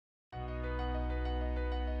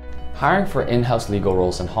Hiring for in-house legal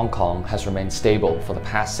roles in Hong Kong has remained stable for the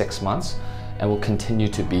past 6 months and will continue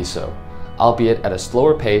to be so, albeit at a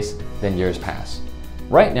slower pace than years past.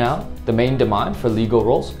 Right now, the main demand for legal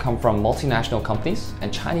roles come from multinational companies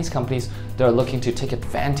and Chinese companies that are looking to take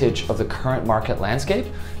advantage of the current market landscape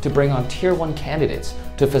to bring on Tier 1 candidates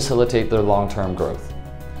to facilitate their long-term growth.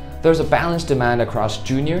 There's a balanced demand across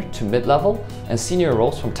junior to mid-level and senior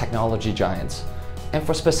roles from technology giants. And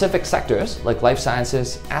for specific sectors like life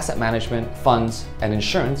sciences, asset management, funds, and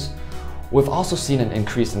insurance, we've also seen an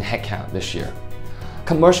increase in headcount this year.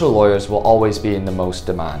 Commercial lawyers will always be in the most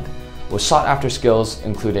demand, with sought-after skills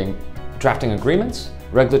including drafting agreements,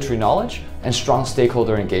 regulatory knowledge, and strong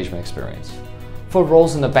stakeholder engagement experience. For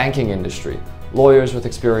roles in the banking industry, lawyers with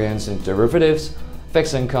experience in derivatives,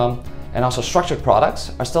 fixed income, and also structured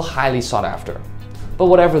products are still highly sought after. But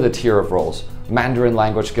whatever the tier of roles, Mandarin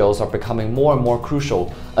language skills are becoming more and more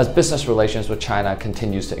crucial as business relations with China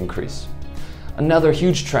continues to increase. Another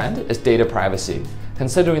huge trend is data privacy.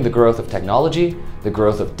 Considering the growth of technology, the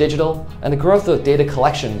growth of digital, and the growth of data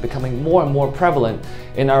collection becoming more and more prevalent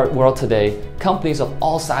in our world today, companies of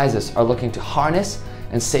all sizes are looking to harness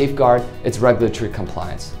and safeguard its regulatory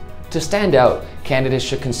compliance. To stand out, candidates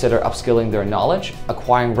should consider upskilling their knowledge,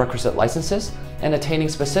 acquiring requisite licenses, and attaining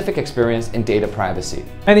specific experience in data privacy.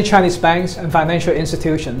 Many Chinese banks and financial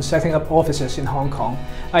institutions setting up offices in Hong Kong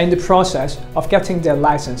are in the process of getting their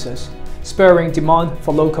licenses, spurring demand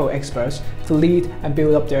for local experts to lead and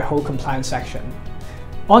build up their whole compliance section.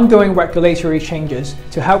 Ongoing regulatory changes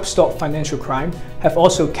to help stop financial crime have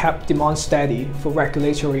also kept demand steady for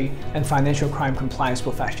regulatory and financial crime compliance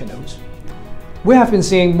professionals. We have been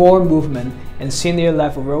seeing more movement in senior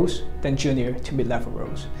level roles than junior to mid-level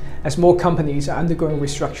roles, as more companies are undergoing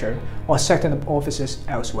restructure or setting up offices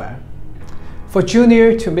elsewhere. For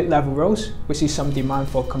junior to mid-level roles, we see some demand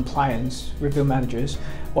for compliance review managers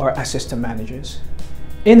or assistant managers.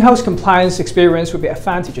 In-house compliance experience will be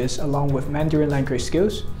advantageous along with Mandarin language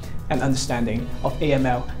skills and understanding of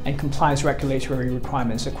AML and compliance regulatory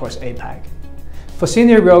requirements across APAC. For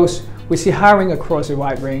senior roles, we see hiring across a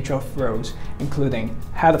wide range of roles, including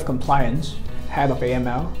Head of Compliance, Head of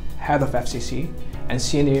AML, Head of FCC, and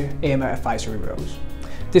Senior AML Advisory roles.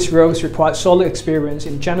 These roles require solid experience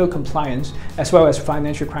in general compliance as well as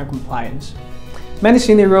financial crime compliance. Many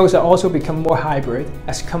senior roles are also become more hybrid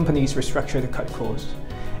as companies restructure to cut costs.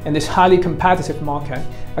 In this highly competitive market,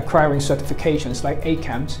 acquiring certifications like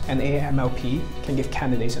ACAMS and AMLP can give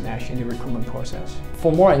candidates an edge in the recruitment process.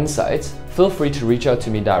 For more insights, feel free to reach out to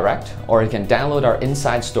me direct, or you can download our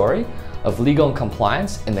inside story of legal and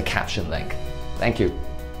compliance in the caption link. Thank you.